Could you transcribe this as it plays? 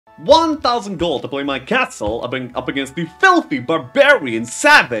1,000 gold to play my castle up against the filthy barbarian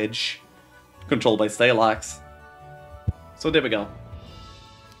savage controlled by Stalax. So there we go.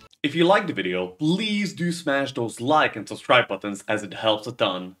 If you liked the video, please do smash those like and subscribe buttons as it helps a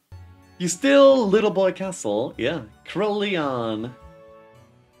ton. You still Little Boy Castle? Yeah, Krillian.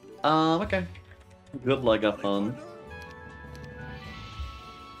 Okay. Good luck, have fun.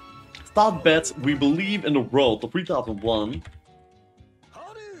 Start bets, we believe in the world of 3001.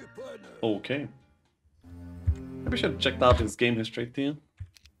 Okay. Maybe I should have checked out his game history too.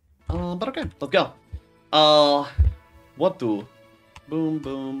 But okay, let's go. What do? Boom,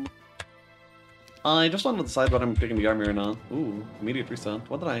 boom. I just want to decide whether I'm picking the army or not. Ooh, immediate reset.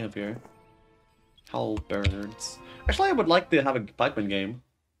 What did I have here? Halberds. Actually, I would like to have a pikeman game.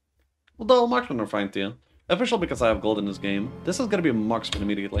 Although, marksmen are fine too. Official because I have gold in this game. This is gonna be a marksman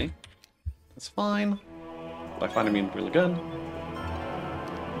immediately. That's fine. But I find him really good.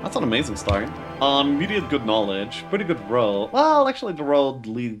 That's an amazing start. Immediate good knowledge. Pretty good roll. Well, actually the roll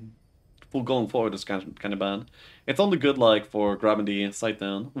lead going forward is kind of bad. It's only good like for grabbing the sight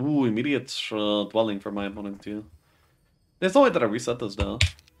down. Ooh, immediate dwelling for my opponent too. There's no way that I reset this though.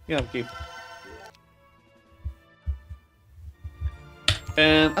 Yeah, keep.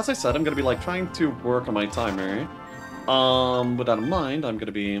 And as I said, I'm gonna be like trying to work on my timer. With that in mind, I'm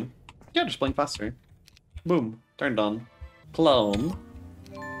gonna be just playing faster. Boom, turned on. Clone.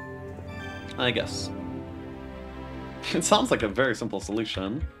 I guess. It sounds like a very simple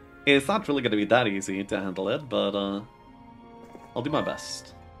solution. It's not really going to be that easy to handle it, but I'll do my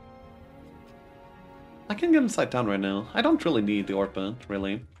best. I can get inside town right now. I don't really need the orbit,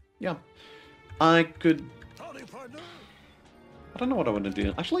 really. Yeah. I could... I don't know what I want to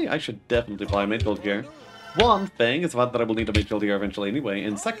do. Actually, I should definitely buy mage gold gear. One thing is the fact that I will need a mage gold gear eventually anyway,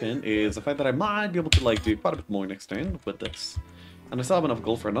 and second is the fact that I might be able to like do quite a bit more next turn with this. And I still have enough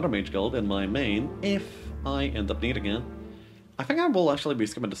gold for another mage gold in my main, if I end up needing it. I think I will actually be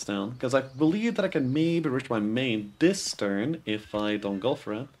skipping this down, because I believe that I can maybe reach my main this turn if I don't go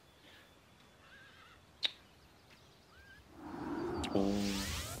for it. Oh,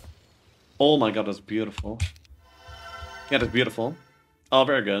 oh my god, that's beautiful. Yeah, that's beautiful. Oh,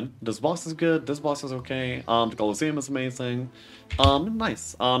 very good. This boss is good, this boss is okay. The Colosseum is amazing.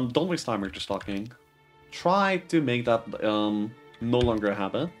 Nice. Don't waste time, we're just talking. Try to make that, no longer a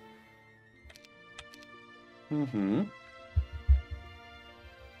habit.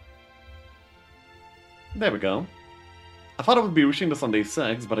 There we go. I thought I would be reaching this on day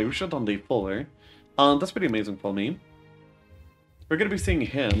 6, but I reached it on day 4. That's pretty amazing for me. We're gonna be seeing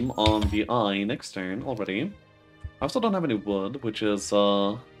him on the eye next turn already. I also don't have any wood, which is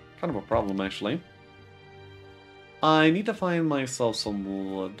kind of a problem actually. I need to find myself some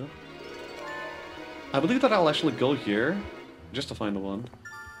wood. I believe that I'll actually go here just to find one.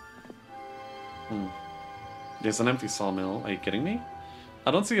 There's an empty sawmill. Are you kidding me?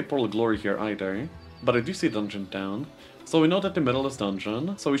 I don't see a portal of glory here either, but I do see dungeon down. So we know that the middle is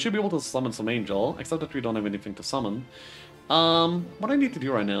dungeon, so we should be able to summon some angel, except that we don't have anything to summon. What I need to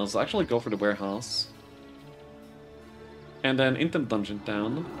do right now is actually go for the warehouse. And then into the dungeon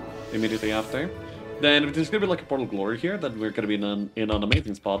town immediately after. Then if there's gonna be like a portal of glory here, then we're gonna be in an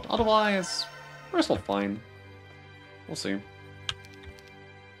amazing spot. Otherwise, we're still fine. We'll see.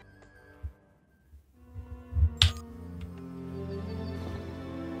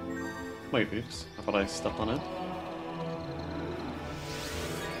 Wait, oops. I thought I stepped on it.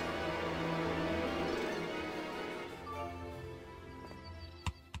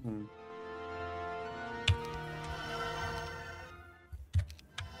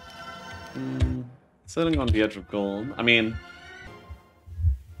 Sitting on the edge of gold. I mean,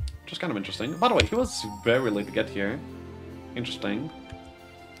 just kind of interesting. By the way, he was very late to get here. Interesting.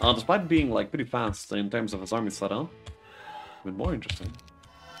 Despite being like pretty fast in terms of his army setup. Even more interesting.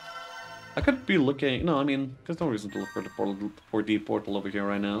 I could be looking... No, I mean, there's no reason to look for the portal, portal over here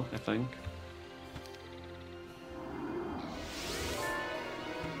right now, I think.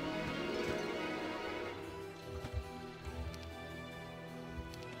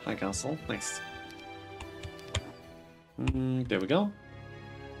 Hi, castle. Nice. There we go.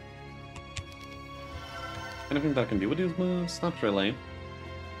 Anything that I can do with these moves? Not really.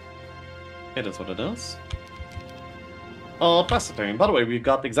 It is what it is. Pass the turn. By the way, we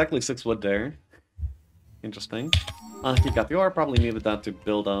got exactly 6 wood there. Interesting. He got the ore, probably needed that to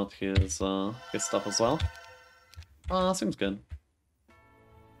build out his stuff as well. Seems good.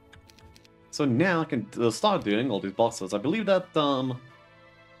 So now I can start doing all these bosses. I believe that,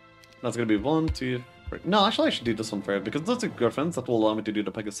 that's gonna be 1, 2, 3. No, actually I should do this one first, because those are griffins that will allow me to do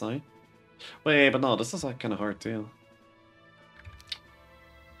the Pegasi. Wait, but no, this is like kind of hard too.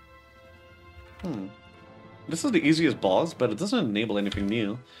 This is the easiest boss, but it doesn't enable anything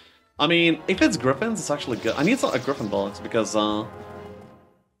new. I mean, if it's griffins, it's actually good. I need a griffin box because the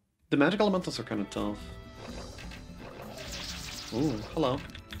magic elementals are kind of tough. Ooh, hello.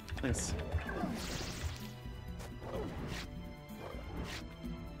 Nice.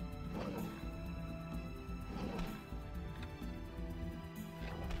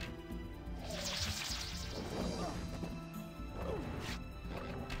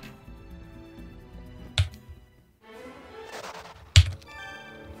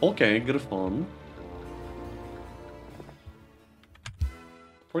 Okay, good fun.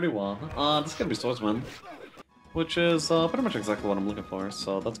 Pretty well. This is gonna be swordsman, which is pretty much exactly what I'm looking for,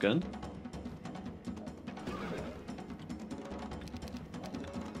 so that's good.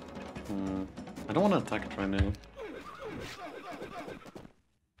 I don't want to attack it right now.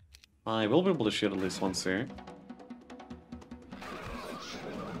 I will be able to shoot at least once here.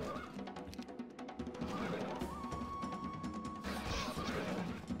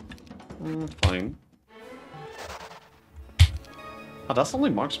 Fine. Oh, that's only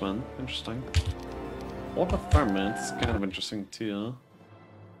marksman. Interesting. What the ferment is kind of interesting too.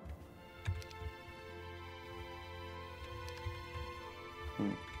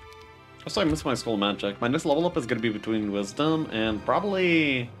 Also, I missed my school magic. My next level up is gonna be between wisdom and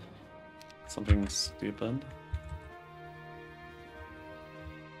probably something stupid.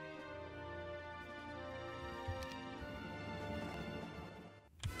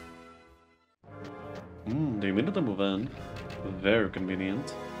 They immediately move in. Very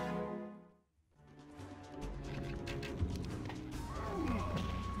convenient.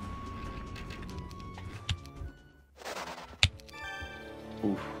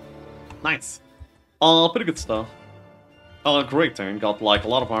 Oof. Nice. Pretty good stuff. Great turn. Got like a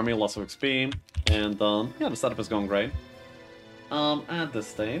lot of army, lots of XP, and yeah, the setup is going great. At this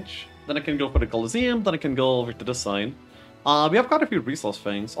stage, then I can go for the Coliseum, then I can go over to this side. We have quite a few resource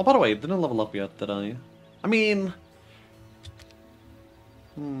things. Oh, by the way, didn't level up yet, did I? I mean...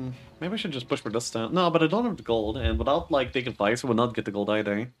 maybe I should just push for this down. No, but I don't have the gold, and without, like, taking fights, we will not get the gold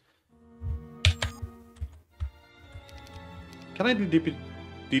either. Can I do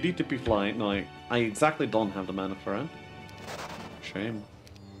DDTP fly? No, I exactly don't have the mana for it. Shame.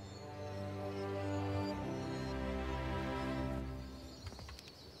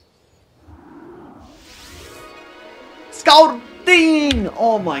 Scouting!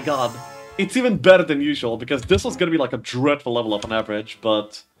 Oh my god. It's even better than usual, because this was gonna be like a dreadful level up on average,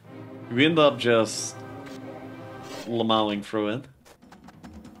 but we end up just lamowing through it.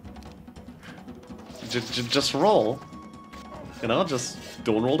 Just roll. You know, just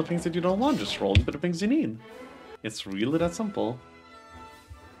don't roll the things that you don't want, just roll for the things you need. It's really that simple.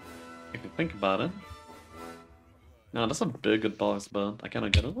 If you think about it. Now, that's a big good boss, but I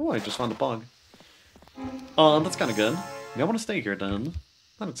cannot get it. Oh, I just found a bug. That's kind of good. Do I want to stay here then?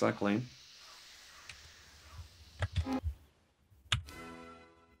 Not exactly.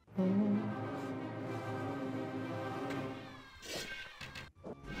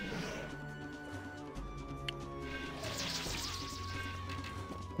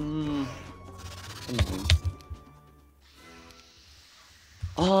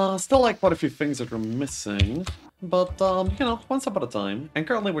 Still like quite a few things that we're missing, but you know, one step at a time. And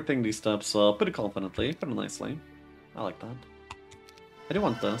currently we're taking these steps pretty confidently, pretty nicely. I like that. I do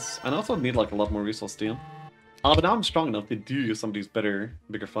want this, and I also need like a lot more resource too. But now I'm strong enough to do some of these bigger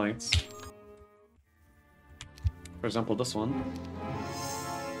fights. For example, this one.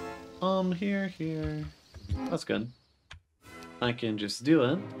 Here. That's good. I can just do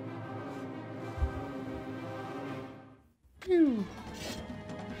it. Pew.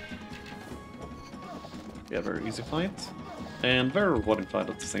 Yeah, very easy fight. And very rewarding fight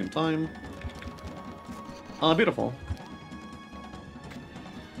at the same time. Beautiful.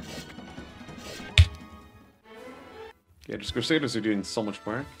 Yeah, just Crusaders are doing so much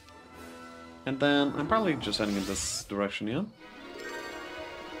work. And then I'm probably just heading in this direction, yeah?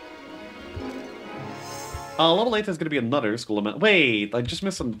 Level 8 is going to be another School of Magic. Wait, I just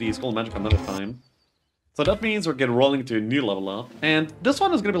missed the School of Magic another time. So that means we're getting rolling to a new level up. And this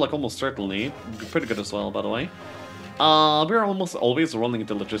one is going to be like almost certainly pretty good as well, by the way. We're almost always rolling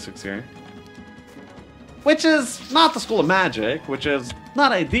into logistics here. Which is not the School of Magic, which is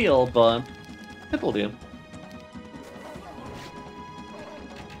not ideal, but it will do.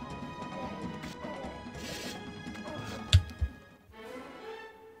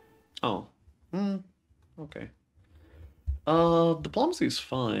 Oh. Okay. Diplomacy is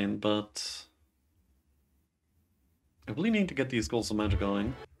fine, but I really need to get these Schools of Magic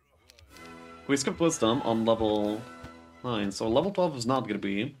going. We skipped Wisdom on level 9, so level 12 is not gonna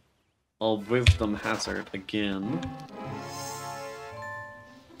be I'll Wisdom Hazard again.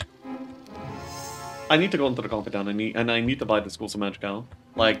 I need to go into the Confidant, and I need to buy the Schools of Magic out.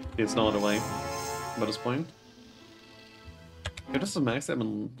 Like, there's no other way by this point. If this is max, I'm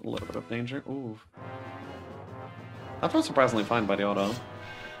in a little bit of danger. Ooh. That was surprisingly fine by the auto.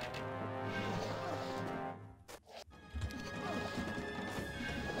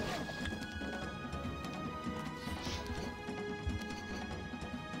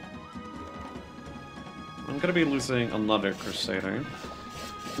 I'm gonna be losing another Crusader.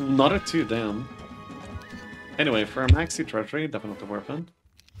 Another 2, damn. Anyway, for a maxi treasury, definitely worth it.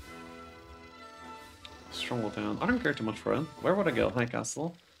 Stronghold down. I don't care too much for it. Where would I go? High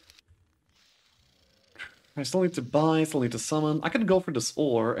Castle. I still need to buy, still need to summon. I could go for this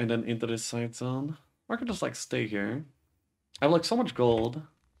ore and then into this side zone. Or I could just like stay here. I have like so much gold.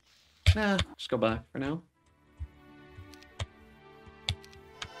 Nah, just go back for now.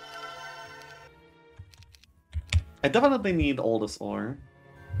 I definitely need all this ore.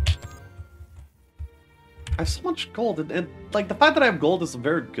 I have so much gold, and like the fact that I have gold is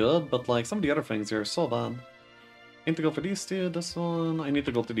very good, but like some of the other things here are so bad. I need to go for these two, this one. I need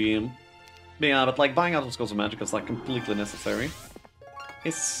to go to the yeah, but like buying out those Schools of Magic is like completely necessary.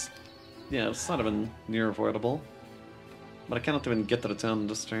 It's yeah, it's not even near avoidable. But I cannot even get to the town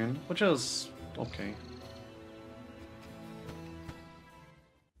this turn, which is okay.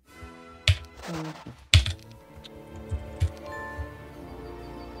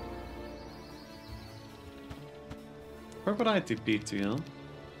 Where would I TP to?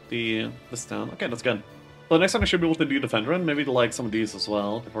 This town. Okay, that's good. So next time I should be able to do Defender and maybe like some of these as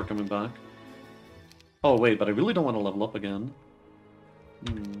well before coming back. Oh wait, but I really don't want to level up again.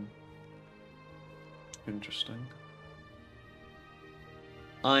 Interesting.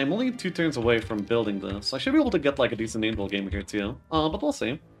 I'm only 2 turns away from building this. I should be able to get like a decent Angel game here too. But we'll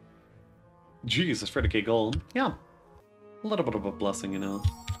see. Jeez, it's 30k gold. Yeah. A little bit of a blessing, you know.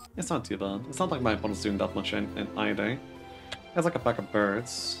 It's not too bad. It's not like my opponent's doing that much in either. He has like a pack of birds,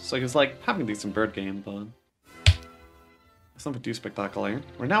 so he's like having a decent bird game, but it's nothing too spectacular.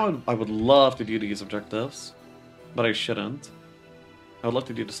 Right now, I would love to do these objectives, but I shouldn't. I would love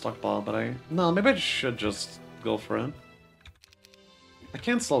to do the stockpile, but no, maybe I should just go for it. I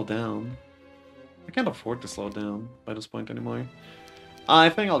can't slow down. I can't afford to slow down by this point anymore. I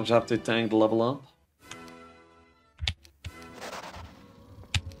think I'll just have to tank the level up.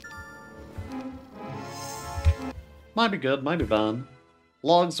 Might be good, might be bad.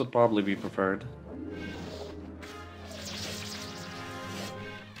 Logs would probably be preferred.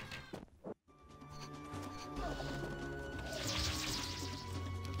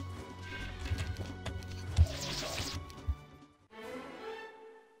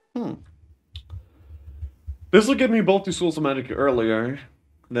 This will give me both the Schools of Magic earlier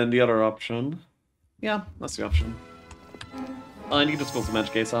than the other option. Yeah, that's the option. I need the Schools of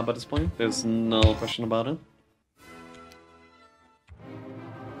Magic ASAP at this point. There's no question about it.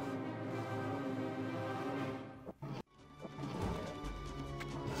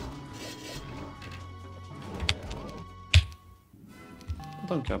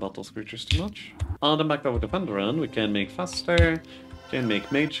 Don't care about those creatures too much. Then back over Defender in, we can make faster, can make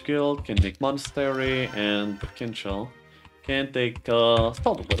Mage Guild, can make Monastery, and Kinshall. Can take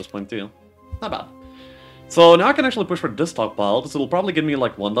Spell at this point too. Not bad. So now I can actually push for this stockpile. This will probably give me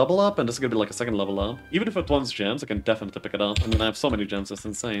like 1 level up, and this is gonna be like a 2nd level up. Even if it wants gems, I can definitely pick it up. I mean, I have so many gems, it's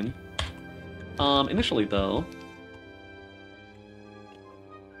insane. Initially though...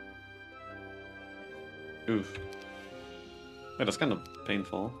 Oof. Wait, that's kind of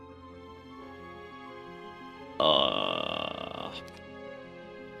painful.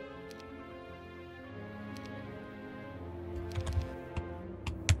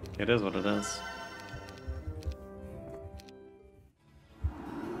 It is what it is.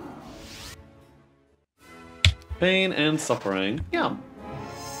 Pain and suffering. Yeah.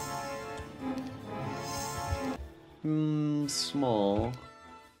 Small.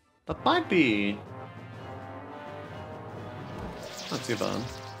 That might be... not too bad.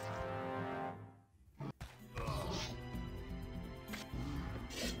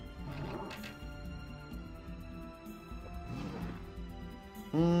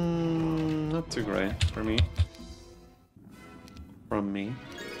 Not too great for me. From me.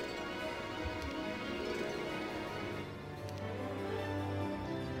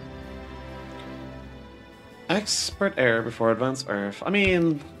 Expert Air before Advanced Earth. I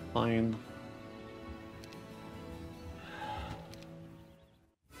mean, fine.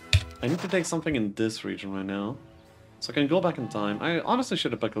 I need to take something in this region right now, so I can go back in time. I honestly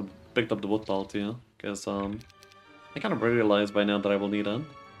should have picked up the wood tile too, because I kind of realized by now that I will need it.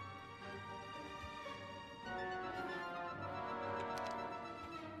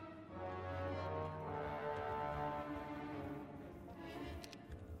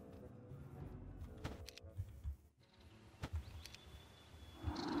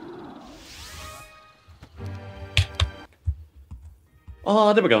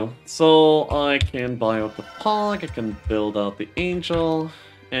 There we go. So I can buy out the Pog, I can build out the Angel,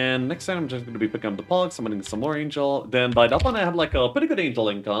 and next time I'm just going to be picking up the Pog, summoning some more Angel. Then by that one I have like a pretty good Angel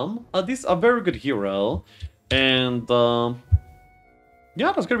income. This a very good hero, and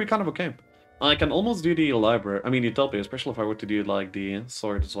yeah, that's going to be kind of okay. I can almost do the library, I mean Utopia, especially if I were to do like the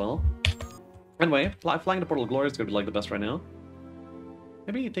sword as well. Anyway, flying the Portal of Glory is going to be like the best right now.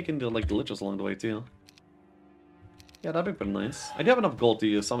 Maybe taking the like glitches along the way too. Yeah, that'd be pretty nice. I do have enough gold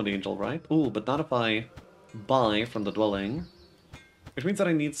to summon the angel, right? Ooh, but not if I buy from the dwelling. Which means that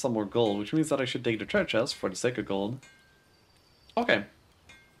I need some more gold, which means that I should take the treasure chest for the sake of gold. Okay.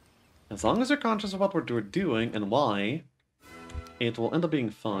 As long as you're conscious of what we're doing and why, it will end up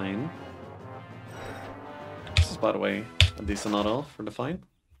being fine. This is, by the way, a decent auto for the fight.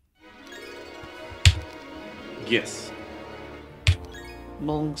 Yes.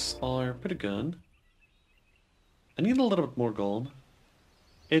 Monks are pretty good. I need a little bit more gold.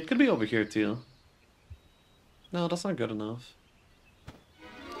 It could be over here too. No, that's not good enough.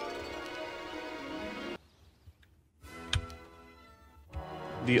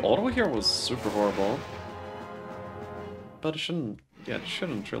 The auto here was super horrible. But it shouldn't, yeah, it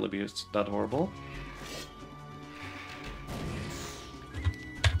shouldn't really be that horrible.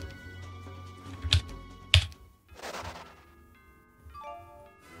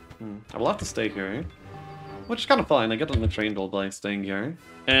 I will have to stay here. Which is kind of fine, I get an extra angel by staying here.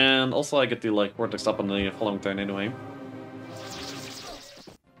 And also I get to like vortex up on the following turn anyway.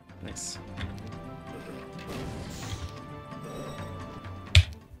 Nice.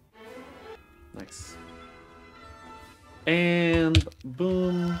 Nice. And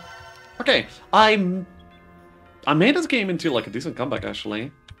boom. Okay, I made this game into like a decent comeback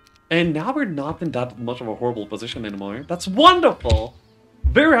actually. And now we're not in that much of a horrible position anymore. That's wonderful!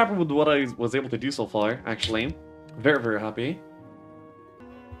 Very happy with what I was able to do so far, actually. Very, very happy.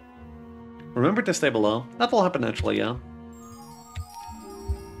 Remember to stay below. That will happen naturally, yeah.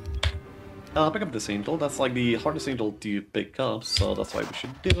 I'll pick up this angel. That's like the hardest angel to pick up, so that's why we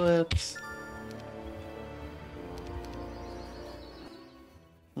should do it.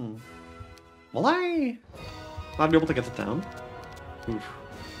 Will I not be able to get it down? Oof.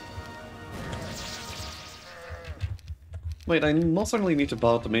 Wait, I most certainly need to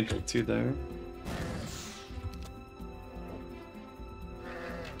bow out the angel too there.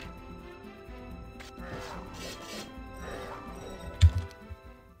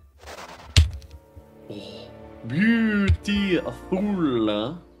 Oh, beautiful.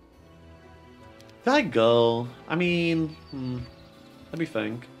 There I go. I mean, let me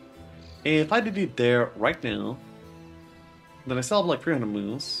think. If I did it there right now, then I still have like 300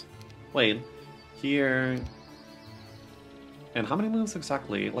 moves. Wait, here. And how many moves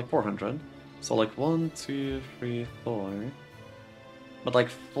exactly? Like 400. So like 1, 2, 3, 4. But like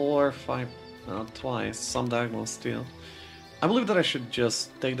 4, 5, twice. Some diagonals too. I believe that I should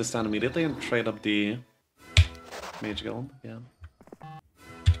just take this down immediately and trade up the Mage Guild. Yeah.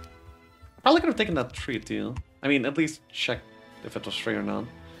 Probably could have taken that tree too. I mean, at least check if it was free or not.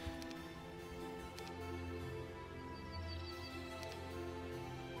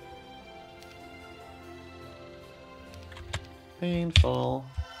 Painful.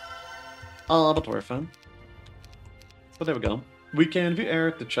 But worth it. So there we go. We can view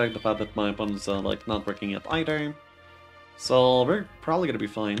error to check the fact that my opponent's like not working yet either. So we're probably gonna be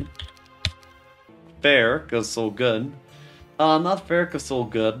fine. Fair, cause so good. Not fair, cause so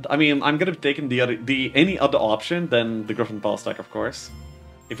good. I mean, I'm gonna be taking any other option than the Griffin Paw stack, of course.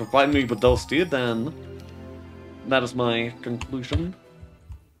 If you provide me with those two, then that is my conclusion.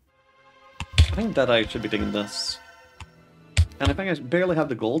 I think that I should be taking this. And I think I barely have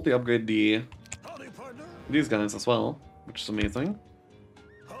the gold to upgrade these guys as well, which is amazing.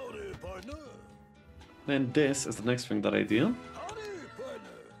 And this is the next thing that I do.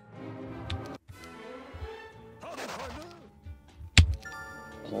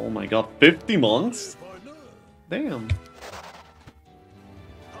 Oh my god, 50 monks? Damn.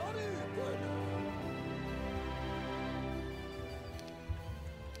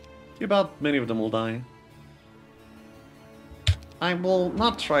 Too bad many of them will die. I will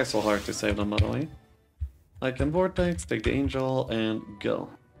not try so hard to save them, by the way. I can vortex, take the angel, and go.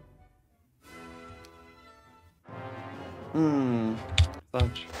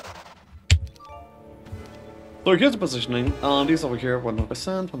 Such. So here's the positioning. These over here,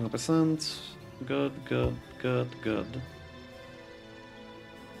 100%, 100%. Good, good, good, good.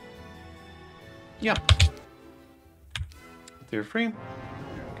 Yeah. Tier 3.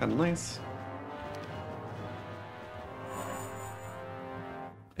 Kinda nice.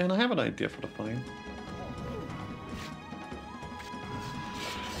 And I have an idea for the fight.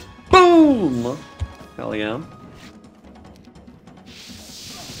 Boom! Hell yeah.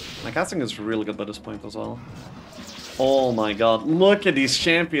 My casting is really good by this point as well. Oh my god, look at these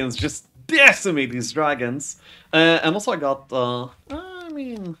champions just decimate these dragons. And also I got, I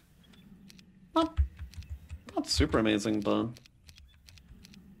mean, not super amazing, but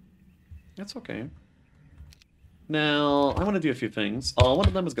it's okay. Now, I want to do a few things. One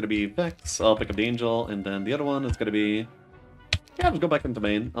of them is going to be Vex, I'll pick up the Angel, and then the other one is going to be... Yeah, just go back into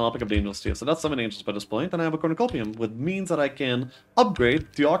main, I'll pick up the Angels too. So that's 7 Angels by this point, and I have a Cornucopium, which means that I can upgrade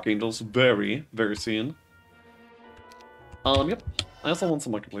the Archangels very, very soon. Yep. I also want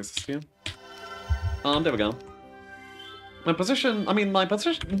some marketplaces too. There we go. My position,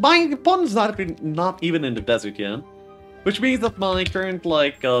 my opponent's not even in the desert yet. Which means that my current,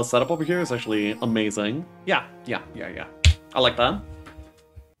 setup over here is actually amazing. Yeah. I like that.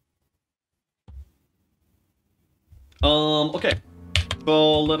 Okay.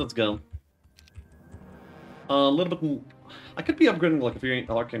 So, let us go. A little bit... I could be upgrading, a few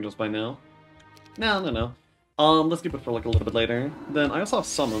Archangels by now. No. Let's keep it for, a little bit later. Then I also have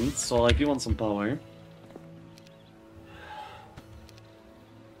summons, so I do want some power.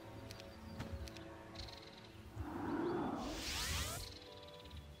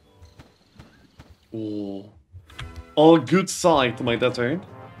 Ooh. Oh, good side to my desert.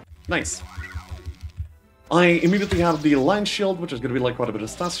 Nice. I immediately have the Line Shield, which is going to be quite a bit of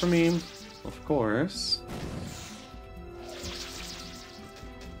stats for me. Of course.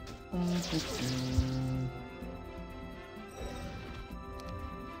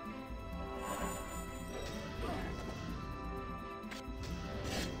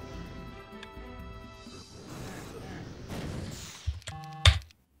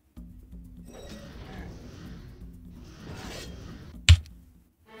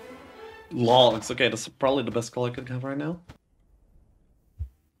 Logs. Okay, that's probably the best call I could have right now.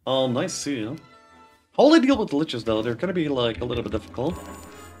 Nice to see you. How will I deal with the liches though? They're gonna be a little bit difficult.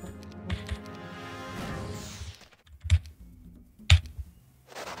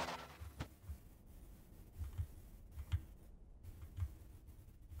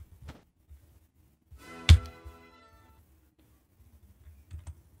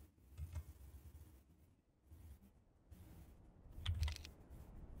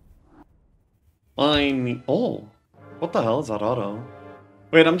 Oh, what the hell is that auto?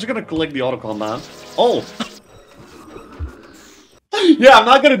 Wait, I'm just gonna collect the auto combat. Oh! Yeah, I'm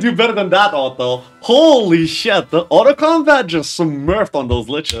not gonna do better than that auto. Holy shit, the auto combat just smurfed on those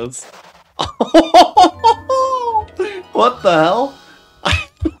liches. What the hell?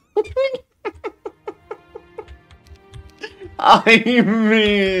 I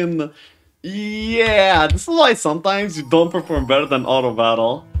mean, yeah, this is why sometimes you don't perform better than auto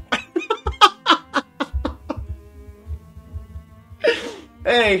battle.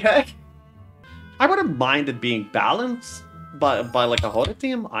 Hey, heck. I wouldn't mind it being balanced by a Hoda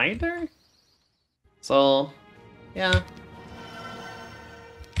team either. So, yeah.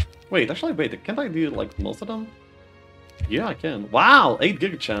 Wait, can't I do most of them? Yeah, I can. Wow, 8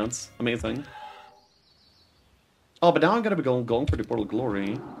 Giga chance. Amazing. Oh, but now I'm gonna be going for the Portal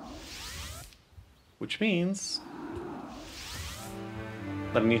Glory. Which means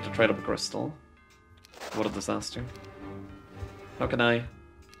that I need to trade up a crystal. What a disaster. How can I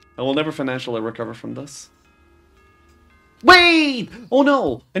will never financially recover from this. Wait! Oh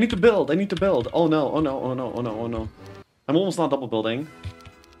no! I need to build! Oh no, oh no. I'm almost not double building.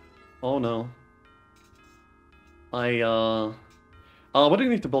 Oh no. What do you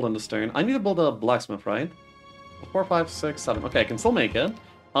need to build on this turn? I need to build a blacksmith, right? 4, 5, 6, 7. Okay, I can still make it.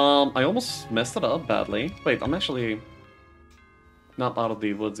 I almost messed it up badly. Wait, I'm actually not out of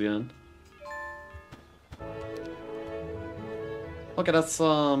the woods yet. Okay, that's,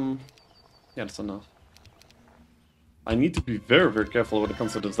 yeah, that's enough. I need to be very, very careful when it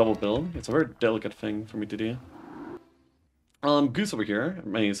comes to this double build. It's a very delicate thing for me to do. Goose over here,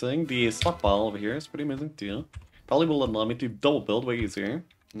 amazing. The stockpile over here is pretty amazing too. Probably will allow me to double build way easier.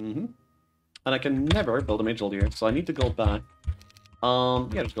 And I can never build a mage shield here, so I need to go back.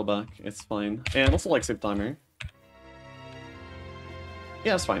 Yeah, just go back. It's fine. And also save timer.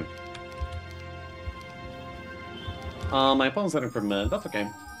 Yeah, it's fine. My opponent's heading for mid, that's okay.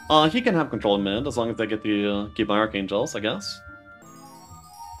 He can have control in mid, as long as they get to keep my Archangels, I guess.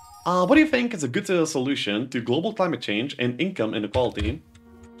 What do you think is a good solution to global climate change and income inequality?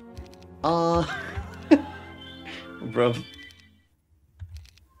 Bro.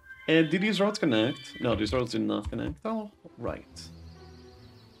 And do these roads connect? No, these roads do not connect. Oh, right.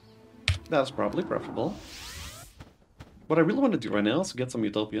 That's probably preferable. What I really want to do right now is get some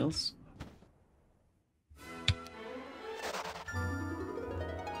utopias.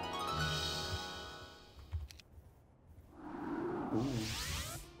 Ooh.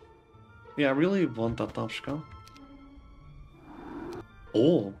 Yeah, I really want that Tashka.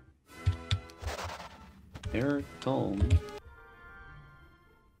 Oh. Air Tome.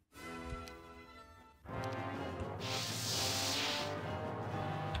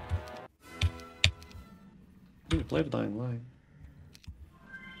 Ooh, play the Dying Light.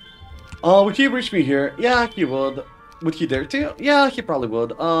 Oh, would he reach me here? Yeah, he would. Would he dare to? Yeah, he probably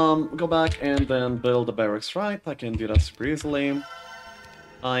would. Go back and then build the barracks, right? I can do that super easily.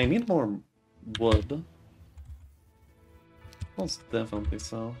 I need more wood. Most definitely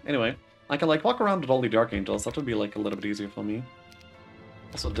so. Anyway, I can like walk around with all the Archangels. That would be like a little bit easier for me.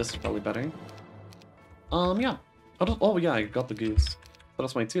 Also, this is probably better. Yeah. Oh yeah, I got the goose. So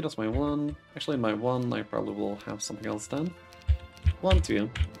that's my 2, that's my 1. Actually, in my 1, I probably will have something else then. 1, 2.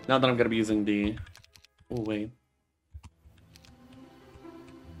 Now that I'm gonna be using the... Oh, wait.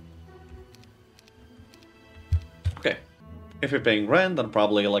 Okay. If you're paying rent, then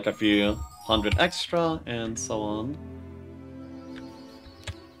probably like a few hundred extra, and so on.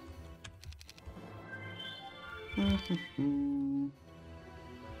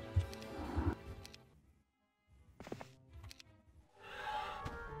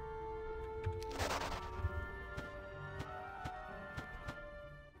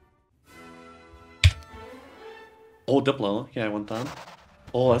 Oh, Diplo. Yeah, I want that.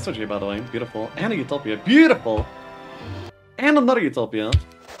 Oh, SOG, by the way. Beautiful. And a Utopia. Beautiful! And another Utopia.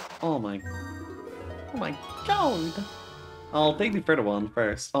 Oh my... Oh my god! I'll take the further one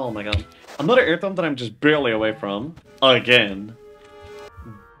first. Oh my god. Another Airtime that I'm just barely away from. Again.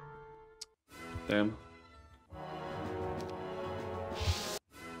 Damn.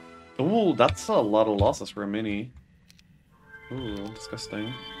 Ooh, that's a lot of losses for a mini. Ooh,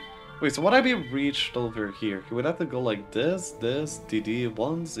 disgusting. Wait, so would I be reached over here? He would have to go like this, DD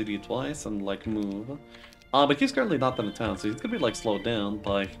once, DD twice, and like move. But he's currently not in the town, so he's gonna be like slowed down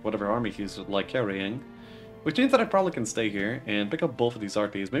by whatever army he's like carrying. Which means that I probably can stay here and pick up both of these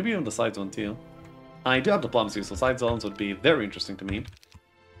RTs, maybe even the side zone too. I do have diplomacy, so side zones would be very interesting to me.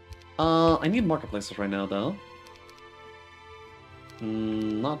 I need marketplaces right now though.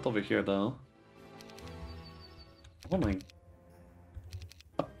 Not over here though. Oh my...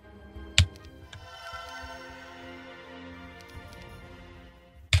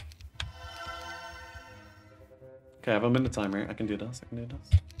 Okay, I have a minute timer. I can do this. I can do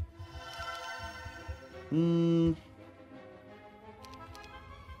this.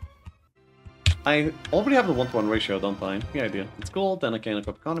 I already have the 1-to-1 ratio, don't I? Yeah, I do. It's cool, then I can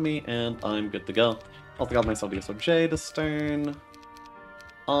equip economy, and I'm good to go. Also got myself the SOJ this turn.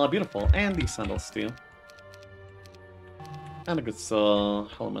 Beautiful. And these sandals too. And a good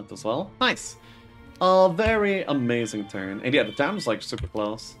helmet as well. Nice! Very amazing turn. And yeah, the town is like super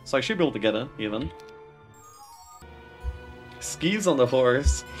close, so I should be able to get it, even. Skis on the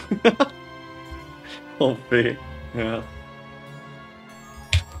horse. Oh, yeah.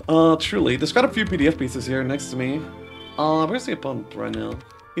 Truly. There's got a few PDF pieces here next to me. Where's the opponent right now?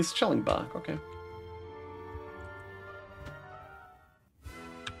 He's chilling back, okay.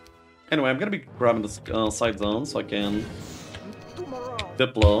 Anyway, I'm gonna be grabbing this side zone so I can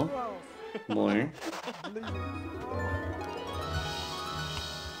Diplo more.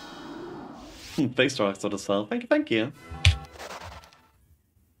 Face rocks to the south. Thank you, thank you.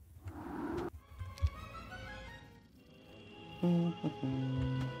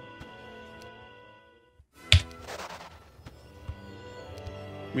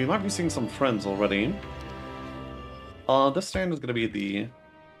 We might be seeing some friends already. This turn is gonna be the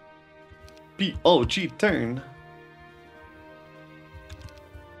POG turn.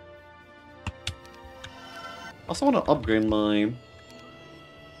 I also want to upgrade my...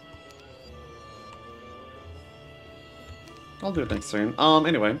 I'll do it next turn.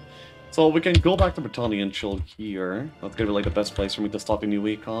 Anyway. So we can go back to Britannia and chill here. That's gonna be like the best place for me to start a new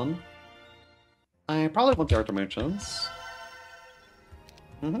econ. I probably want the Art Merchants.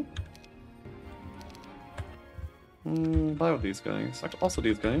 Buy with these guys. Also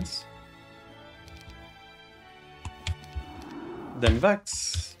these guys. Then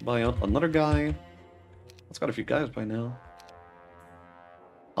Vex. Buy out another guy. That's got a few guys by now.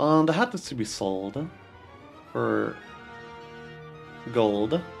 The hat is to be sold for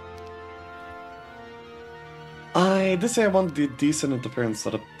gold. I did say I wanted the decent interference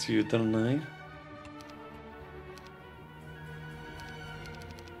setup too, didn't I?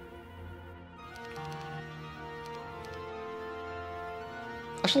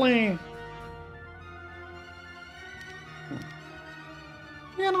 Actually...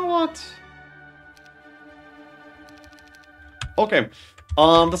 You know what? Okay.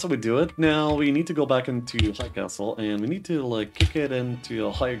 That's how we do it. Now we need to go back into High Castle, and we need to like kick it into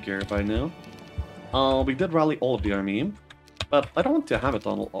a higher gear by now. We did rally all of the army, but I don't want to have it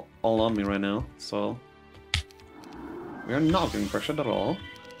all on me right now, so we are not getting pressured at all.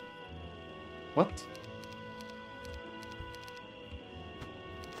 What?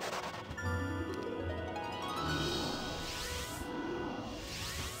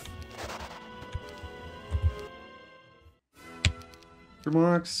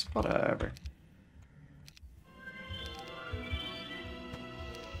 Remarks, whatever.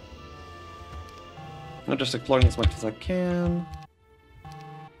 I'm just exploring as much as I can.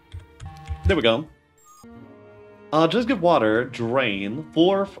 There we go. Just give water, drain,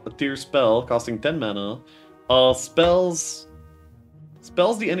 4th tier spell costing 10 mana. Spells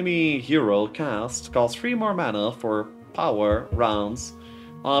the enemy hero cast cost 3 more mana for power rounds.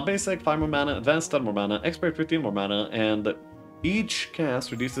 Basic 5 more mana, advanced 10 more mana, expert 15 more mana, and each cast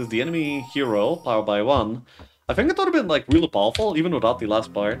reduces the enemy hero power by 1. I think it would have been like really powerful, even without the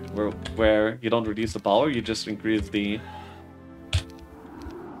last part, where you don't reduce the power, you just increase the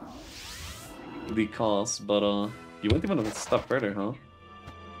cost. But you went even a step further, huh?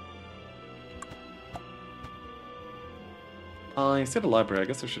 I see the library. I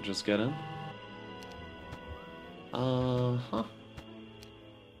guess I should just get in. Huh.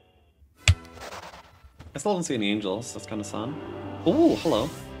 I still don't see any angels. That's kind of sad. Oh, hello.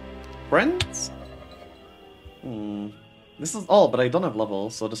 Friends? This is... Oh, but I don't have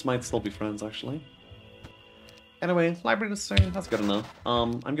levels, so this might still be friends, actually. Anyway, library this turn. That's good enough.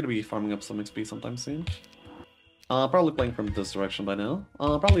 I'm gonna be farming up some XP sometime soon. Probably playing from this direction by now.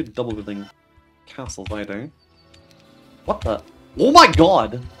 Probably double building castles either. What the... Oh my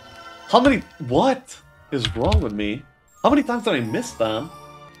god! How many... What is wrong with me? How many times did I miss that?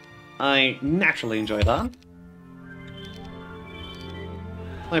 I naturally enjoy that.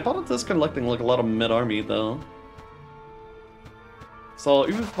 My opponent is collecting like a lot of mid-army though. So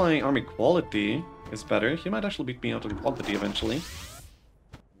even if my army quality is better, he might actually beat me out in quantity eventually.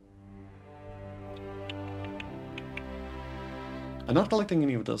 I'm not collecting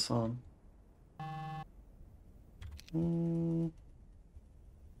any of this, huh?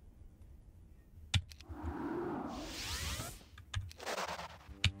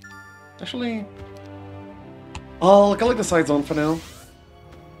 Actually, I'll collect the side zone for now.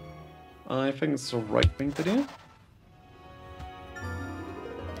 I think it's the right thing to do.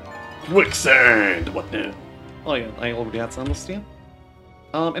 Quicksand! What now? Oh yeah, I already had some steel.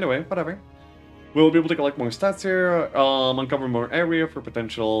 Anyway, whatever. We'll be able to collect more stats here, uncover more area for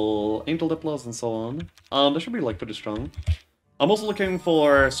potential angel diplos and so on. That should be like pretty strong. I'm also looking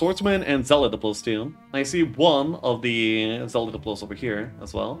for swordsman and zealot diplos too. I see one of the zealot diplos over here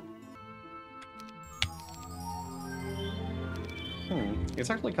as well. It's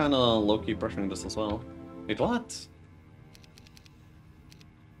actually kind of low-key pressuring this as well. Wait, what?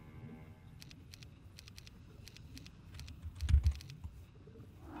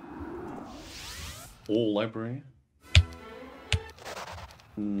 Oh, library.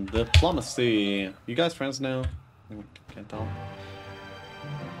 Diplomacy. You guys friends now? Can't tell.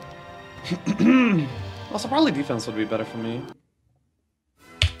 Also, probably defense would be better for me.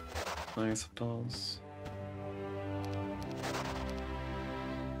 I suppose.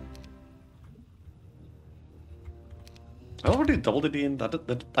 I already doubled it in.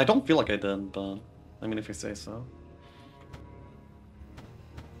 I don't feel like I did, but I mean, if you say so.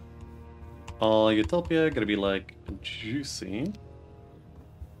 Utopia gonna be like juicy.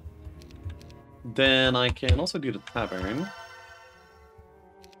 Then I can also do the tavern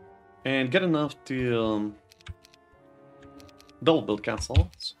and get enough to double build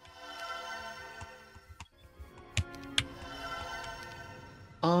castles.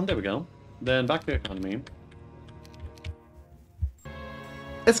 There we go. Then back to economy.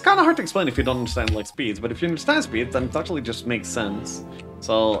 It's kind of hard to explain if you don't understand like speeds, but if you understand speeds, then it actually just makes sense.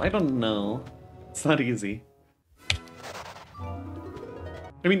 So I don't know. It's not easy.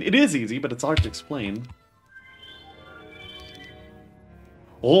 I mean, it is easy, but it's hard to explain.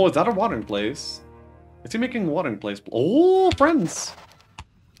 Oh, is that a watering place? Is he making a watering place? Oh, friends!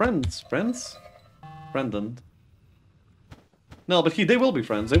 Friends. Brendan. No, but they will be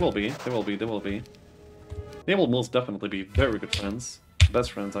friends. They will be. They will most definitely be very good friends.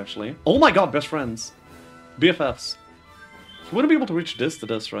 Best friends, actually. Oh my god, best friends. BFFs. You wouldn't be able to reach this to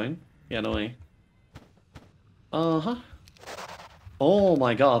this, right? Yeah, no way. Uh-huh. Oh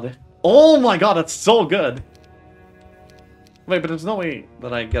my god. Oh my god, that's so good! Wait, but there's no way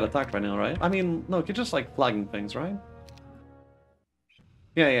that I get attacked right now, right? I mean, no, he's just like flagging things, right?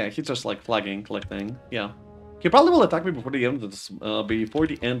 Yeah, he's just like flagging, collecting. Yeah. He probably will attack me before the end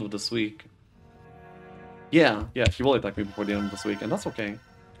of this week. Yeah, he will attack me before the end of this week, and that's okay.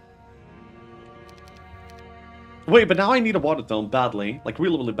 Wait, but now I need a water tome badly, like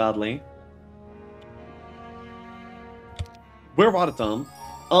really, really badly. Where water tome?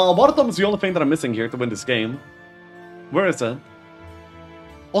 Water tome is the only thing that I'm missing here to win this game. Where is it?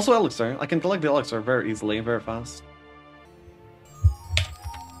 Also elixir. I can collect the elixir very easily, very fast.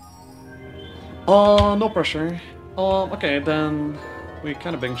 No pressure. Okay, then we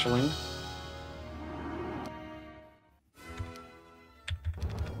kind of been chilling.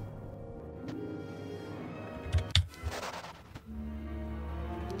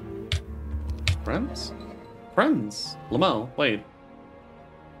 Friends? Friends? Lamau, wait.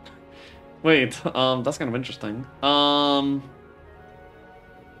 Wait, that's kind of interesting.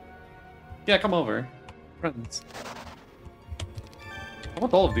 Yeah, come over. Friends. I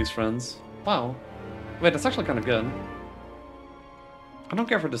want all of these friends. Wow. Wait, that's actually kind of good. I don't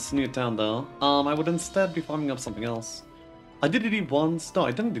care for this new town, though. I would instead be farming up something else. I did DD once. No,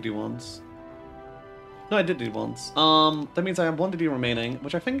 I didn't DD once. No, I did DD once. That means I have one DD remaining,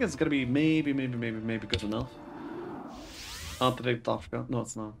 which I think is gonna be maybe good enough. Today, Africa. No,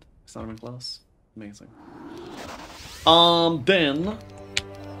 it's not. It's not even close. Amazing. Then...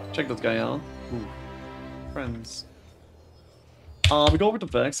 Check this guy out. Ooh. Friends. We go over to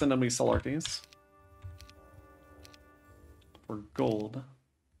Vex and then we sell our keys. For gold.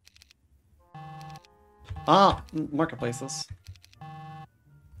 Marketplaces.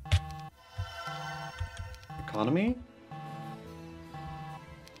 Economy?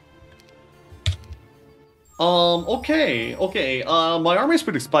 Okay. My army's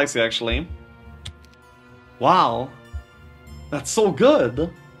pretty spicy, actually. Wow. That's so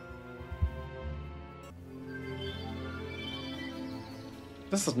good.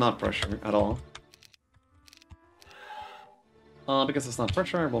 This is not pressure at all. Because it's not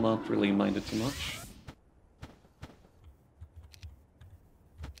pressure, I will not really mind it too much.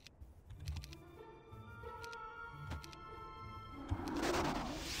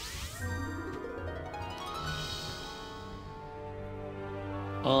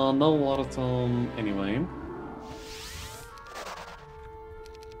 No water tome anyway.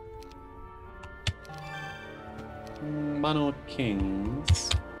 Mono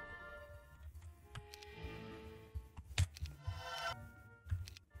Kings.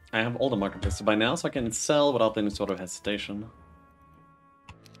 I have all the marketplaces by now, so I can sell without any sort of hesitation.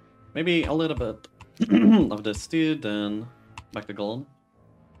 Maybe a little bit of this too, then back to gold.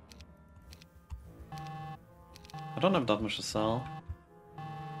 I don't have that much to sell.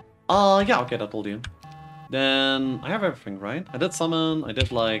 Yeah, okay, that told you. Then I have everything, right? I did summon, I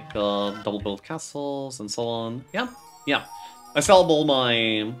did like double build castles and so on. Yeah. I sell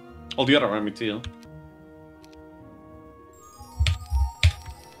all the other army too.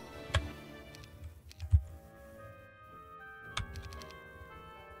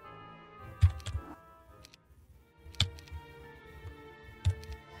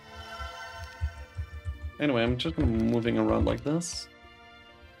 Anyway, I'm just gonna be moving around like this.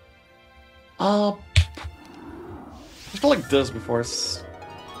 Just like this before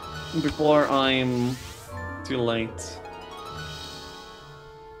I'm too late.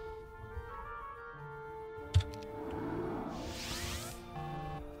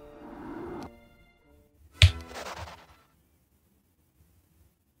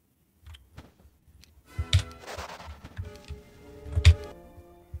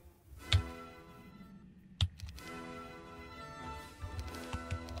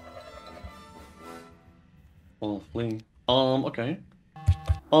 Oh, flee. Okay.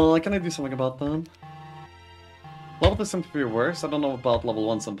 Can I do something about that? Level 2 sympathy works. I don't know about level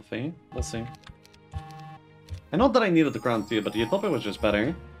 1 sympathy. We'll see. I know that I needed the crown too, but the Utopia was just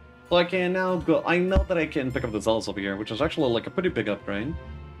better. So I can now go. I know that I can pick up the Zealous over here, which is actually like a pretty big upgrade.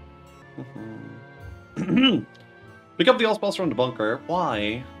 Pick up the all spells from the bunker.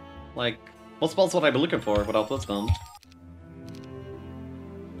 Why? Like, what spells would I be looking for without wisdom?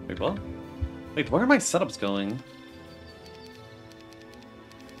 Wait, what? Wait, where are my setups going?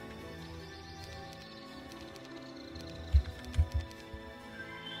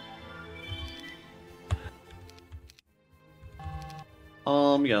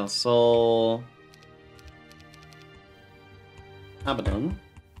 Yeah, so... Abaddon.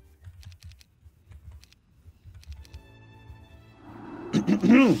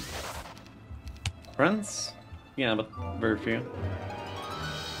 Friends? Yeah, but very few.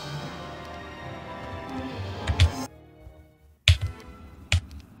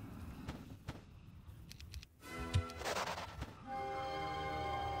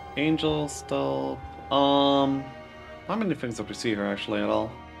 Angels, stealth, Not many things that we see here actually at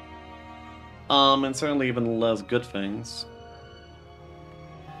all. And certainly even less good things.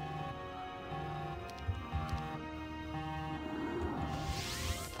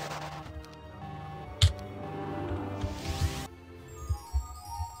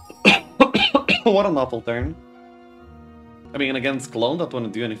 What an awful turn. I mean, against Clone, that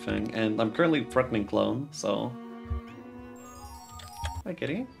wouldn't do anything, and I'm currently threatening Clone, so... Hi,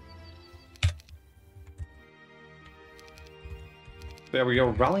 kitty. There we go,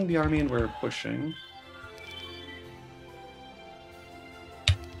 rallying the army and we're pushing.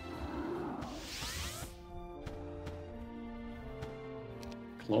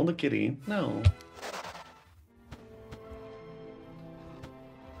 Clone the kitty? No.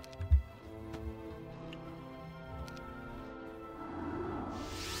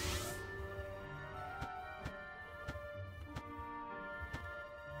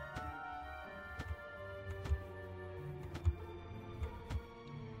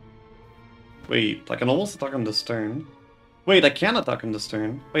 Wait, I can almost attack him this turn. Wait, I can attack him this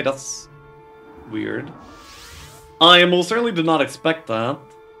turn. Wait, that's weird. I most certainly did not expect that.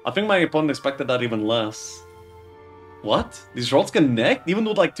 I think my opponent expected that even less. What? These rolls connect? Even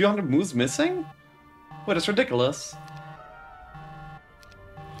with like 200 moves missing? Wait, that's ridiculous.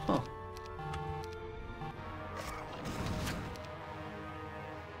 Huh.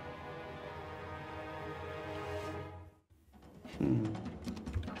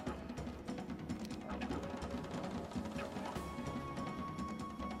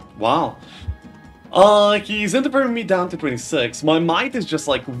 Wow. He's interfering me down to 26. My might is just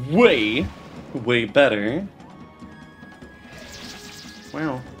like way better.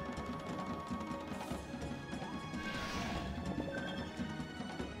 Wow.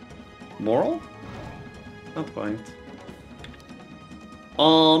 Moral? Not quite.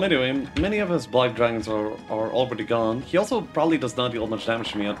 Anyway, many of his black dragons are already gone. He also probably does not deal much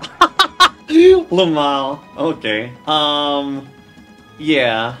damage to me yet. Lamal. Okay.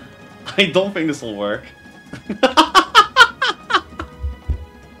 Yeah. I don't think this will work.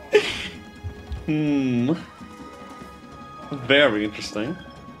 Very interesting.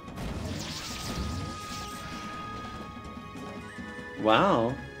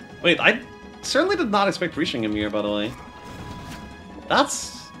 Wow. Wait, I certainly did not expect reaching him here, by the way.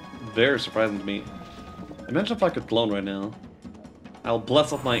 That's very surprising to me. Imagine if I could clone right now. I'll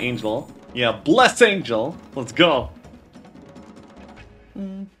bless up my angel. Yeah, bless angel! Let's go!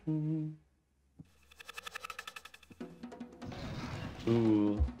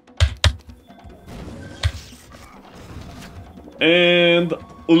 Ooh. And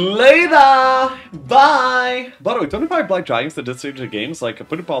later! Bye! By the way, 25 Black Dragons at this stage of the game is like a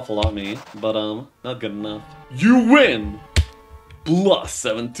pretty powerful army, but not good enough. You win! Plus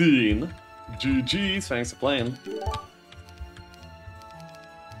 17. GG's, thanks for playing.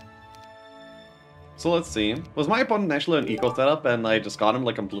 So let's see. Was my opponent actually an eco setup and I just got him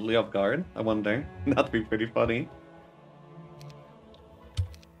like completely off guard? I wonder. That'd be pretty funny.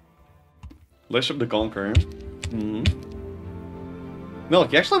 Bishop the Conqueror. No,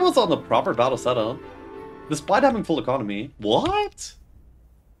 he actually was on the proper battle setup. Despite having full economy. What?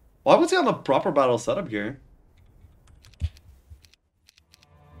 Why was he on the proper battle setup here?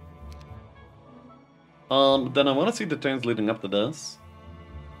 Then I want to see the turns leading up to this.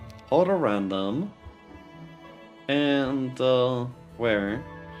 Hold a random. And, where?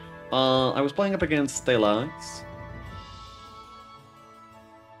 I was playing up against Stalax.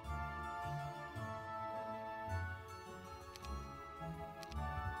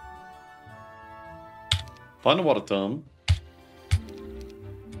 Find a water tome.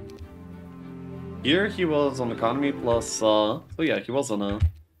 Here he was on economy plus, so yeah, he was on a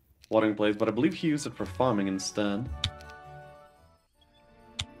watering place, but I believe he used it for farming instead.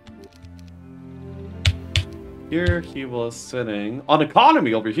 Here he was sitting on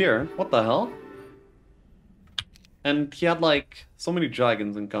economy over here. What the hell? And he had like so many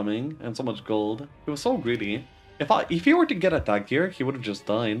dragons incoming and so much gold. He was so greedy. If he were to get attacked here, he would have just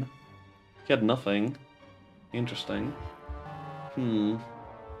died. He had nothing. Interesting.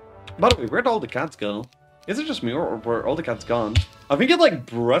 By the way, where'd all the cats go? Is it just me or were all the cats gone? I think he like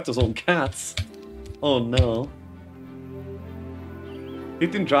brought his own cats. Oh no.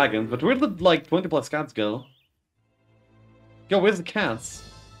 18 dragons, but where did like 20 plus cats go? Yo, where's the cats?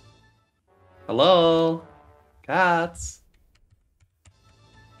 Hello? Cats?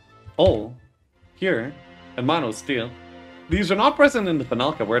 Oh, here. And Mano Steel. These are not present in the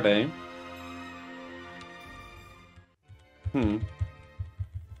Finalca, were they?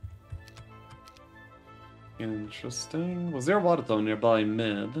 Interesting. Was there a water zone nearby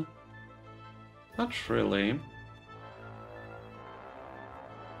mid? Not really.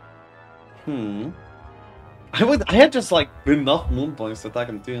 I had just like enough moon points to attack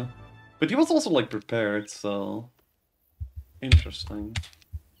him too. But he was also like prepared, so interesting.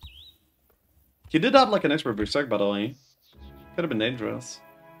 He did have like an extra berserk, by the way. Could have been dangerous.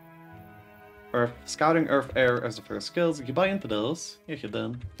 Earth, scouting, earth, air as the first skills. You buy into those. Yeah, you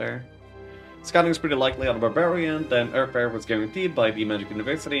did. Fair. Scouting is pretty likely on a barbarian, then earth, air was guaranteed by the Magic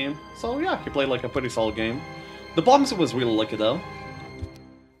University. So yeah, he played like a pretty solid game. The bombs was really lucky though.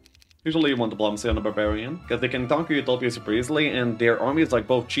 Usually you want the bombs on the barbarian, because they can conquer Utopia super easily, and their army is like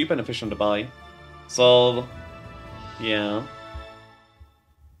both cheap and efficient to buy. So yeah.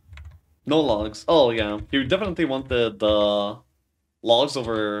 No logs. Oh yeah, you definitely wanted the logs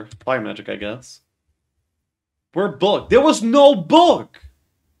over fire magic, I guess. We're booked. There was no book!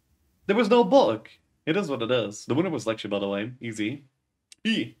 There was no book. It is what it is. The winner was Lexi, by the way. Easy.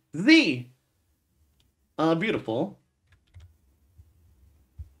 E-Z! Beautiful.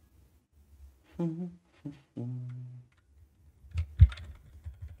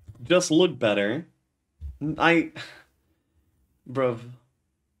 Just look better. Bruv.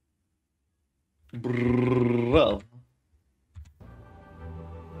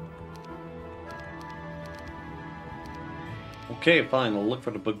 Okay, fine, I'll look for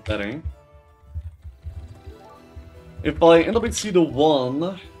the book better. If I end up with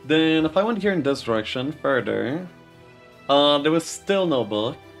C1, then if I went here in this direction further, there was still no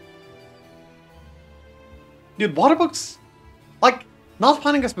book. Dude, water books? Like, not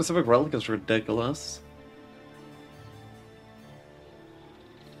finding a specific relic is ridiculous.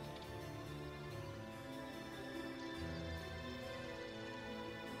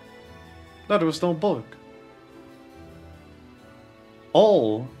 No, there was no book.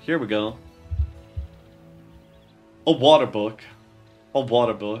 Oh, here we go. A water book. A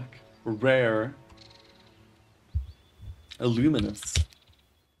water book. Rare. A luminous.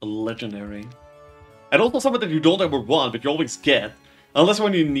 A legendary. And also something that you don't ever want, but you always get. Unless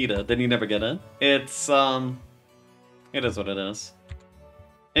when you need it, then you never get it. It's, it is what it is.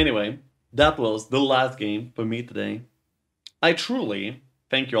 Anyway, that was the last game for me today. I truly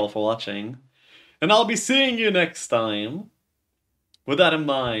thank you all for watching. And I'll be seeing you next time. With that in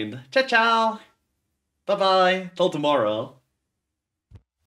mind, ciao ciao! Bye bye, till tomorrow.